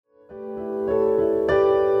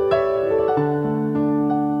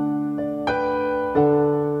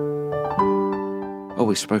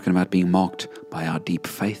we've spoken about being marked by our deep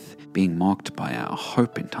faith, being marked by our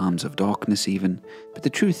hope in times of darkness even. But the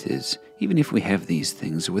truth is, even if we have these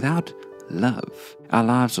things, without love, our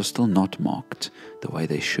lives are still not marked the way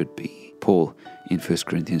they should be. Paul in 1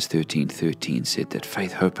 Corinthians 13:13 said that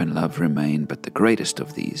faith, hope, and love remain, but the greatest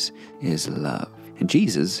of these is love. And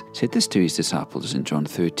Jesus said this to his disciples in John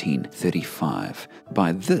 13:35,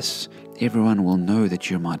 "By this everyone will know that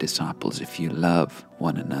you're my disciples if you love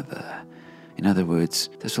one another." In other words,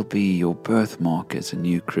 this will be your birthmark as a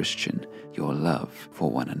new Christian, your love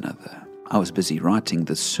for one another. I was busy writing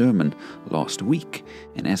this sermon last week,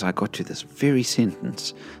 and as I got to this very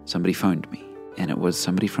sentence, somebody phoned me. And it was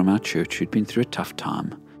somebody from our church who'd been through a tough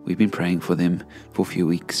time. We've been praying for them for a few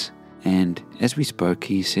weeks. And as we spoke,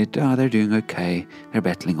 he said, they're doing okay. They're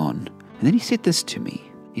battling on. And then he said this to me.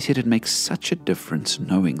 He said, it makes such a difference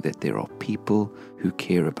knowing that there are people who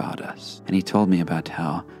care about us. And he told me about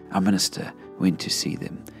how our minister went to see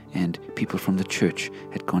them, and people from the church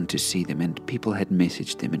had gone to see them, and people had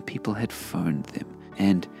messaged them, and people had phoned them.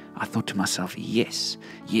 And I thought to myself, yes,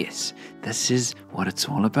 this is what it's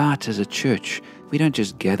all about as a church. We don't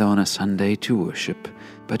just gather on a Sunday to worship,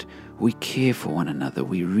 but we care for one another.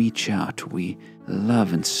 We reach out. We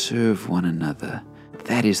love and serve one another.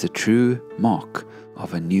 That is the true mark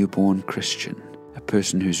of a newborn Christian, a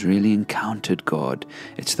person who's really encountered God.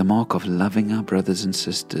 It's the mark of loving our brothers and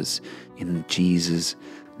sisters in Jesus'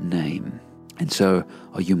 name. And so,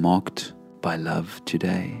 are you marked by love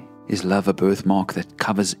today? Is love a birthmark that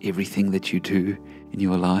covers everything that you do in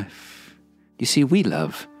your life? You see, we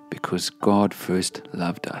love because God first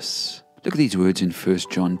loved us. Look at these words in 1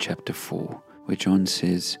 John chapter 4, where John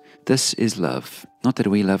says, "This is love, not that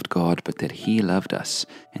we loved God, but that He loved us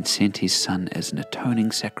and sent His Son as an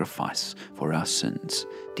atoning sacrifice for our sins."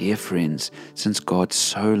 Dear friends, since God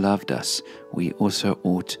so loved us, we also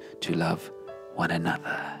ought to love one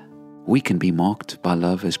another. We can be marked by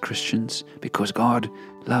love as Christians because God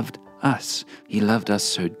loved us. He loved us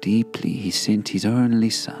so deeply, He sent His only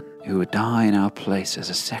Son, who would die in our place as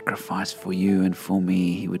a sacrifice for you and for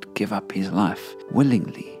me. He would give up His life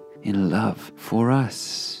willingly in love for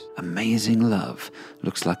us. Amazing love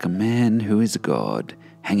looks like a man who is God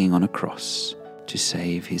hanging on a cross to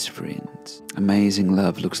save his friends. Amazing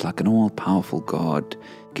love looks like an all-powerful God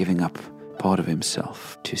giving up part of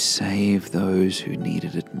Himself to save those who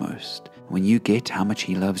needed it most. When you get how much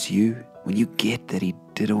He loves you, when you get that He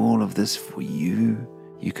did all of this for you,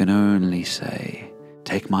 you can only say,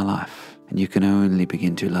 "Take my life," and you can only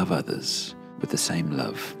begin to love others with the same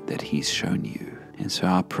love that He's shown you. And so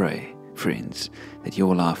I pray, friends, that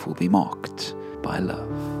your life will be marked by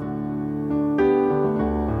love.